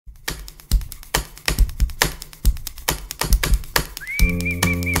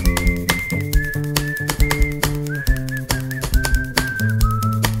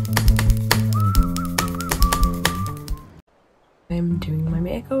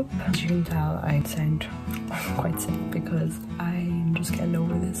up. As you can tell, I sound quite sick because I'm just getting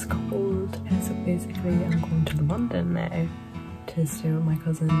over this cold. And so basically I'm going to London now to stay with my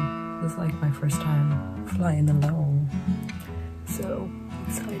cousin. It was like my first time flying alone. So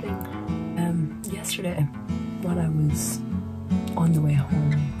exciting. Yesterday when I was on the way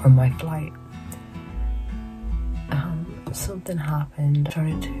home from my flight, something happened. I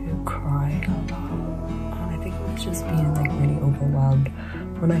started to cry a lot, and I think it was just being like really overwhelmed.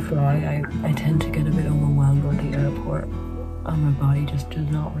 When I fly, I tend to get a bit overwhelmed at the airport, and my body just does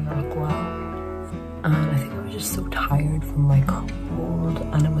not react well. And I think I was just so tired from my cold,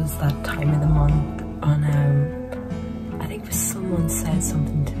 and it was that time of the month. And I think someone said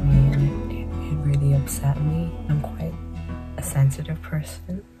something to me, and it really upset me. I'm quite a sensitive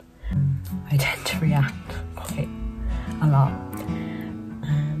person. I tend to react quite a lot,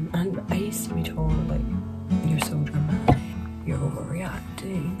 and I used to be told like, you're so dramatic, you're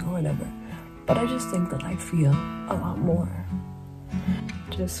overreacting or whatever, but I just think that I feel a lot more.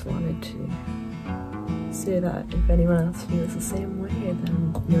 Just wanted to say that if anyone else feels the same way,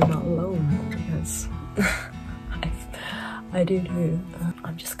 then you're not alone, because I do too.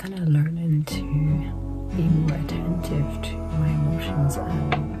 I'm just kind of learning to be more attentive to my emotions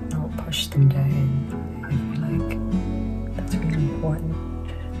and not push them down. I feel like it's really important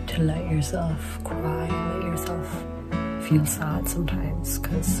to let yourself cry, let yourself feel sad sometimes,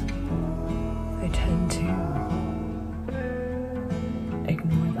 because I tend to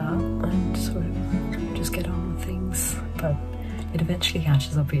ignore that and sort of just get on with things, but it eventually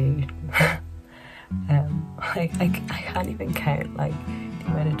catches up with you. I can't even count like the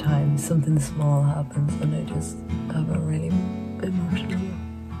amount of times something small happens and I just have a really emotional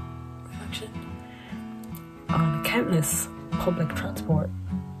reaction. On countless public transport,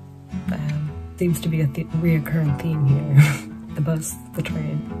 seems to be a reoccurring theme here. The bus, the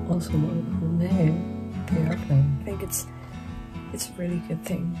train, also now the airplane. I think it's a really good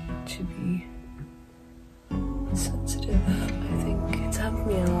thing to be sensitive. I think it's helped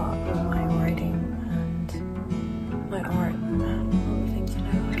me a lot with my writing and my art and all the things that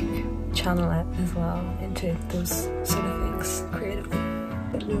I like. Channel it as well into those sort of things creatively. A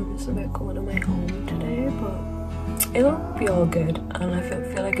bit nervous about going on my home today, but it'll be all good, and I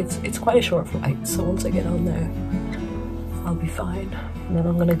feel like it's quite a short flight, so once I get on there I'll be fine. And then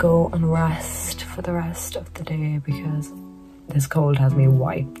I'm gonna go and rest for the rest of the day because this cold has me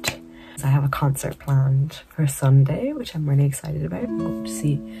wiped. I have a concert planned for Sunday, which I'm really excited about. I'm going to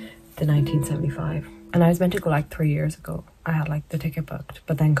see the 1975, and I was meant to go like 3 years ago. I had like the ticket booked,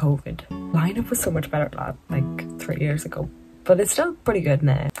 but then COVID. Lineup was so much better like 3 years ago, but it's still pretty good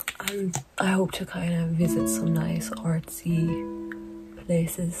now. And I hope to kind of visit some nice artsy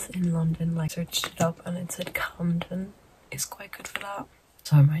places in London. Like, searched it up and it said Camden is quite good for that,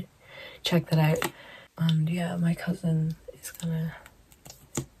 so I might check that out. And yeah, my cousin is gonna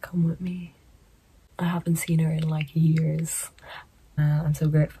come with me. I haven't seen her in like years. I'm so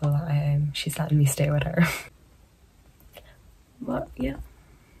grateful that she's letting me stay with her. But yeah,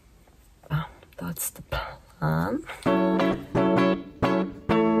 that's the plan.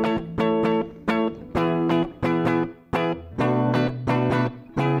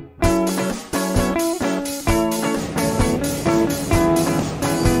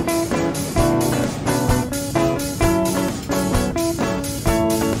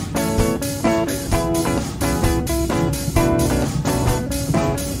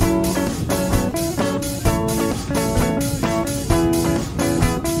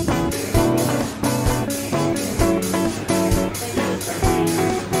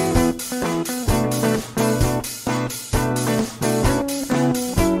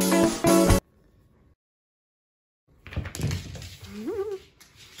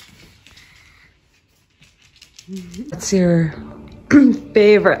 What's your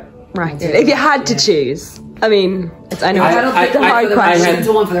favorite record? If you had to choose. I mean, I know it's a hard question. Choose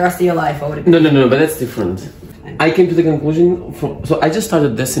one for the rest of your life. No, but that's different. I came to the conclusion so I just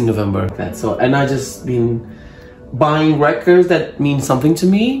started this in November. And I just been buying records that mean something to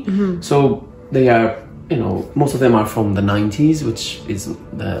me. So they are, you know, most of them are from the 90s, which is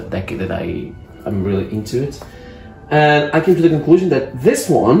the decade that I'm really into it. And I came to the conclusion that this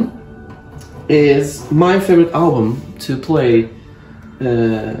one is my favorite album to play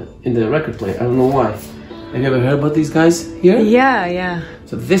in the record player. I don't know why. Have you ever heard about these guys here? Yeah.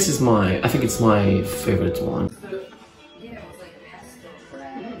 So this is I think it's my favorite one.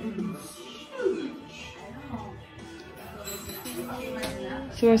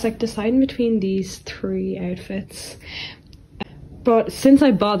 So I was like deciding between these three outfits, but since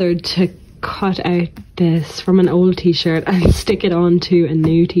I bothered to cut out this from an old t-shirt and stick it onto a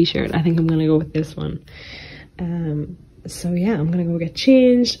new t-shirt. I think I'm gonna go with this one. So yeah, I'm gonna go get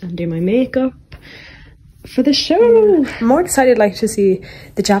changed and do my makeup for the show. I'm more excited like to see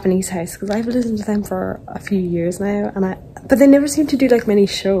the Japanese house because I've listened to them for a few years now, and but they never seem to do like many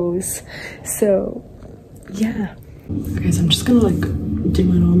shows. So yeah. Okay, so I'm just gonna like do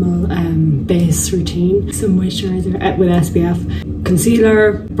my normal base routine. Some moisturizer with SPF,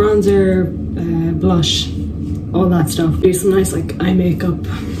 concealer, bronzer, blush, all that stuff. Do some nice like eye makeup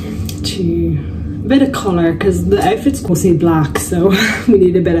to a bit of colour because the outfit's mostly black, so we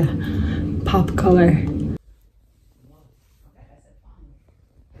need a bit of pop colour.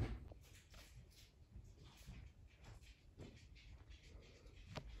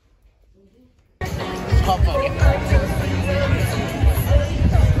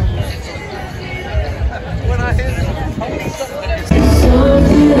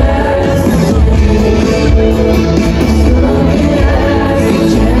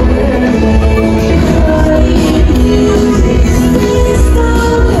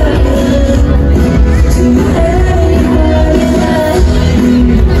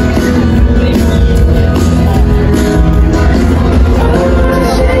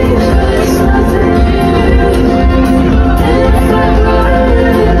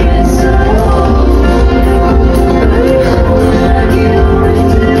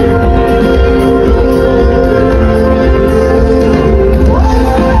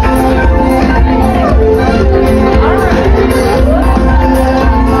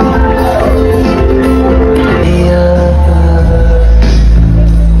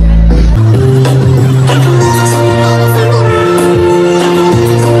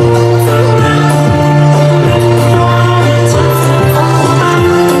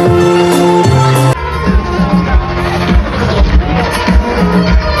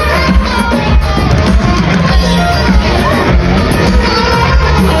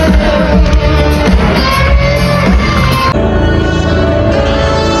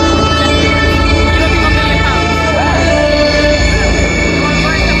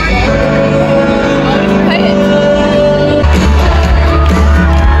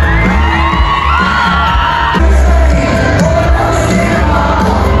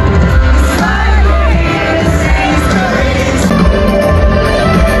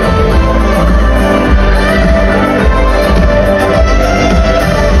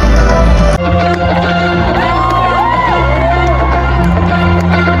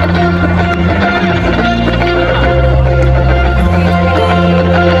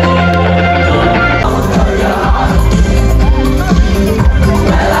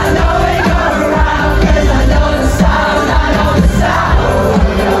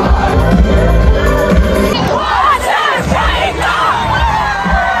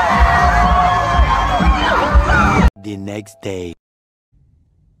 The next day.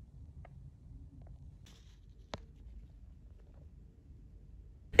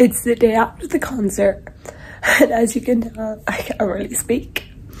 It's the day after the concert, and as you can tell, I can't really speak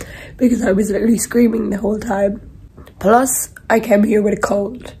because I was literally screaming the whole time. Plus, I came here with a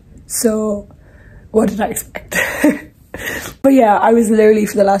cold, so what did I expect? But yeah, I was literally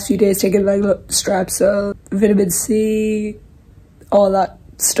for the last few days taking like Strepsil, vitamin C, all that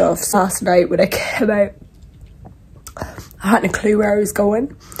stuff. Last night when I came out, I hadn't a clue where I was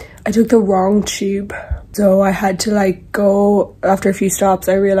going. I took the wrong tube, so I had to like go after a few stops.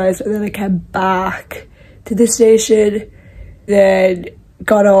 I realised, and then I came back to the station, then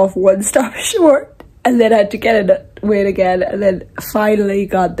got off one stop short, and then had to get in it, wait again, and then finally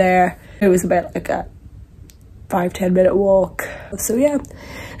got there. It was about like a 5-10 minute walk. So yeah,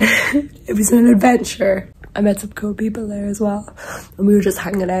 it was an adventure. I met some cool people there as well, and we were just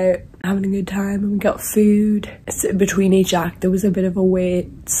hanging out, having a good time, and we got food. So between each act there was a bit of a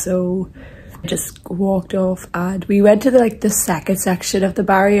wait, so I just walked off, and we went to the second section of the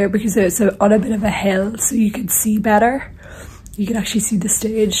barrier because it's on a bit of a hill, so you could see better. You can actually see the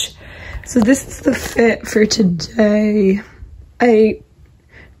stage. So this is the fit for today. I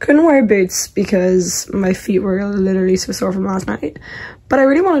couldn't wear boots because my feet were literally so sore from last night, but I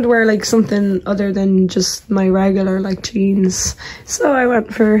really wanted to wear like something other than just my regular like jeans, so I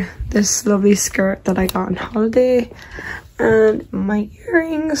went for this lovely skirt that I got on holiday, and my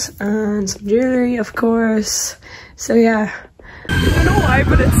earrings and some jewelry, of course. So yeah, I don't know why,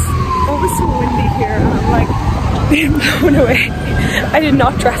 but it's always so windy here, and I'm like being blown away. I did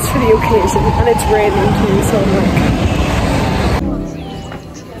not dress for the occasion, and it's raining too, so I'm like,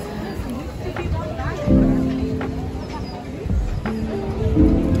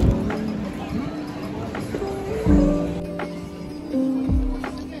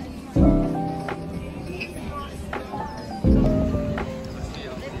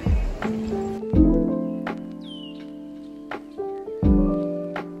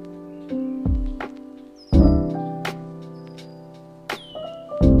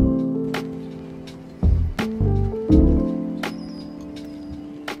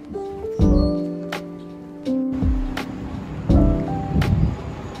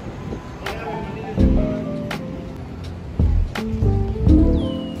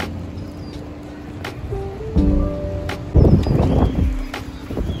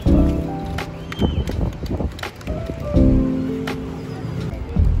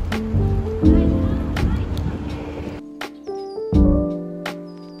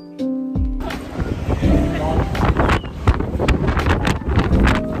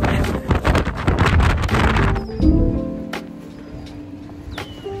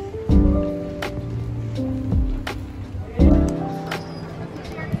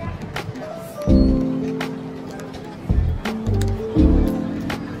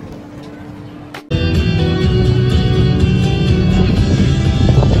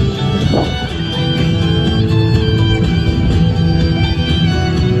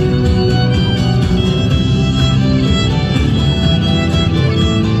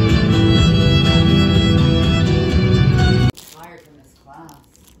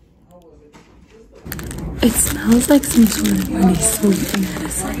 It smells like some sort of really sweet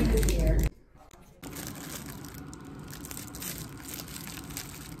medicine.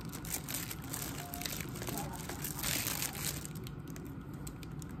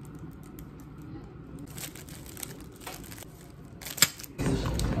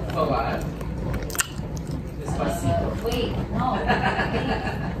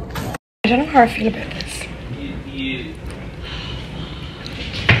 I don't know how I feel about this.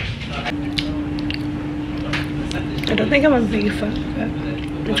 I don't think I'm a big fan of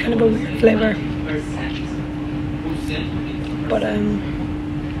it. It's kind of a weird flavour. But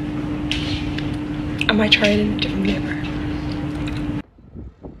I might try it in a different flavour.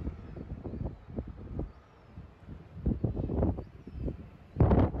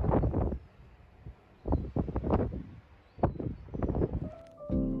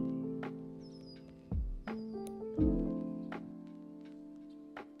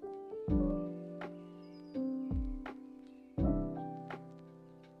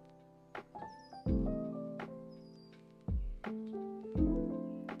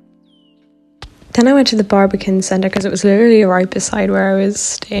 Then I went to the Barbican Centre because it was literally right beside where I was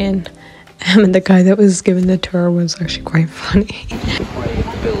staying. And the guy that was giving the tour was actually quite funny.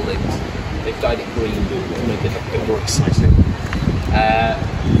 The buildings, they've dyed it green to make it a bit more exciting.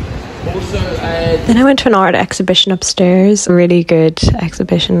 Then I went to an art exhibition upstairs. A really good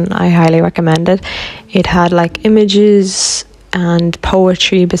exhibition. I highly recommend it. It had like images and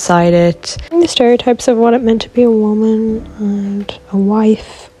poetry beside it. The stereotypes of what it meant to be a woman and a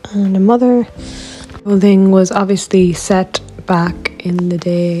wife and a mother. The whole thing was obviously set back in the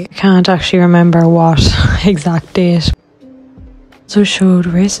day. I can't actually remember what exact date. Also showed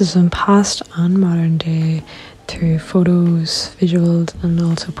racism past and modern day through photos, visuals and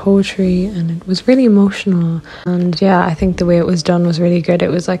also poetry, and it was really emotional. And yeah, I think the way it was done was really good. It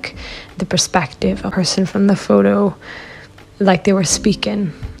was like the perspective of a person from the photo, like they were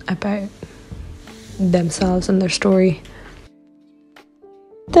speaking about themselves and their story.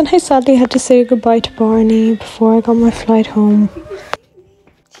 Then I sadly had to say goodbye to Barney before I got my flight home.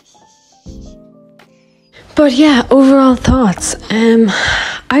 But yeah, overall thoughts.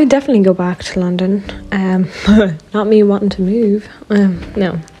 I would definitely go back to London. Not me wanting to move.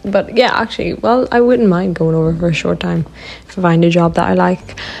 No. But yeah, actually, well, I wouldn't mind going over for a short time if I find a job that I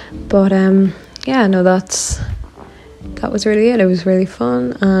like. But yeah, no, that was really it. It was really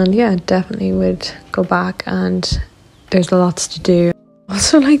fun. And yeah, definitely would go back, and there's lots to do.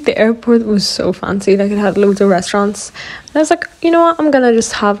 Also, like, the airport was so fancy. Like, it had loads of restaurants. And I was like, you know what? I'm gonna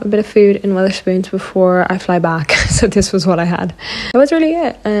just have a bit of food in Wetherspoons before I fly back. So this was what I had. That was really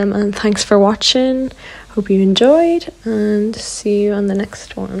it. And thanks for watching. Hope you enjoyed, and see you on the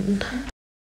next one.